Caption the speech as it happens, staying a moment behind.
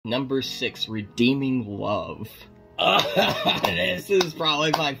Number 6, Redeeming Love. This is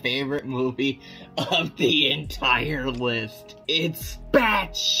probably my favorite movie of the entire list. It's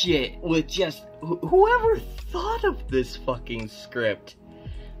batshit with just whoever thought of this fucking script.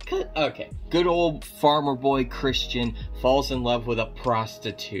 Okay, good old farmer boy Christian falls in love with a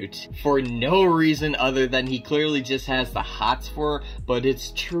prostitute for no reason other than he clearly just has the hots for her, but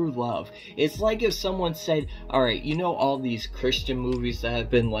it's true love. It's like if someone said, alright, you know all these Christian movies that have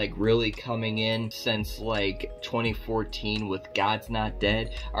been like really coming in since like 2014 with God's Not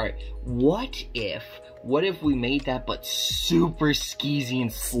Dead? Alright, what if we made that but super skeezy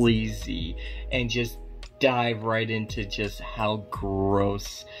and sleazy and just dive right into just how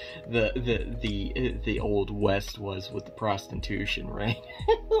gross the old West was with the prostitution, right?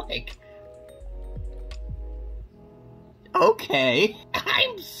 Like, okay,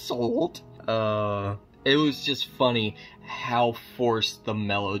 I'm sold. It was just funny how forced the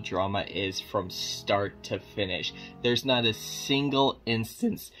melodrama is from start to finish. There's not a single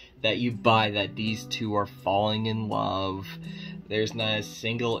instance that you buy that these two are falling in love. There's not a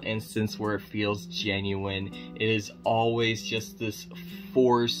single instance where it feels genuine. It is always just this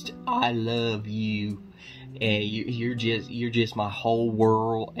forced, I love you, and you're just my whole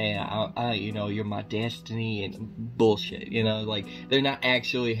world, and I you know, you're my destiny, and bullshit, you know, like, they're not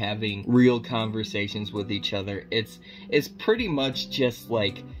actually having real conversations with each other. It's pretty much just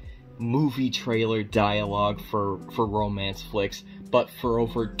like movie trailer dialogue for romance flicks, but for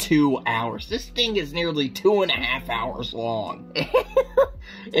over 2 hours. This thing is nearly 2.5 hours long.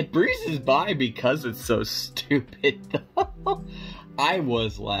 It breezes by because it's so stupid, though. I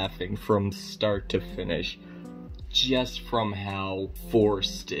was laughing from start to finish, just from how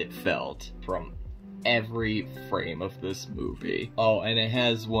forced it felt from every frame of this movie. Oh, and it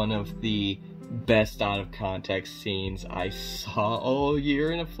has one of the best out of context scenes I saw all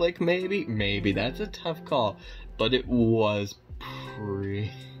year in a flick, maybe? Maybe, that's a tough call, but it was pretty...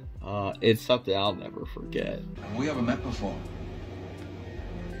 it's something I'll never forget. Have we ever met before?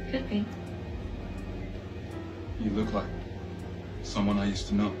 Could be. You look like someone I used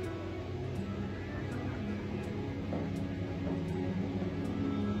to know.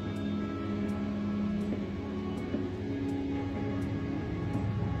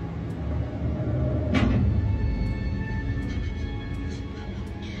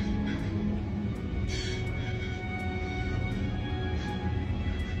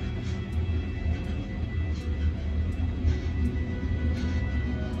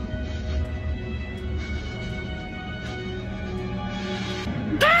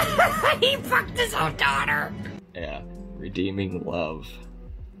 He fucked his own daughter! Yeah, Redeeming Love.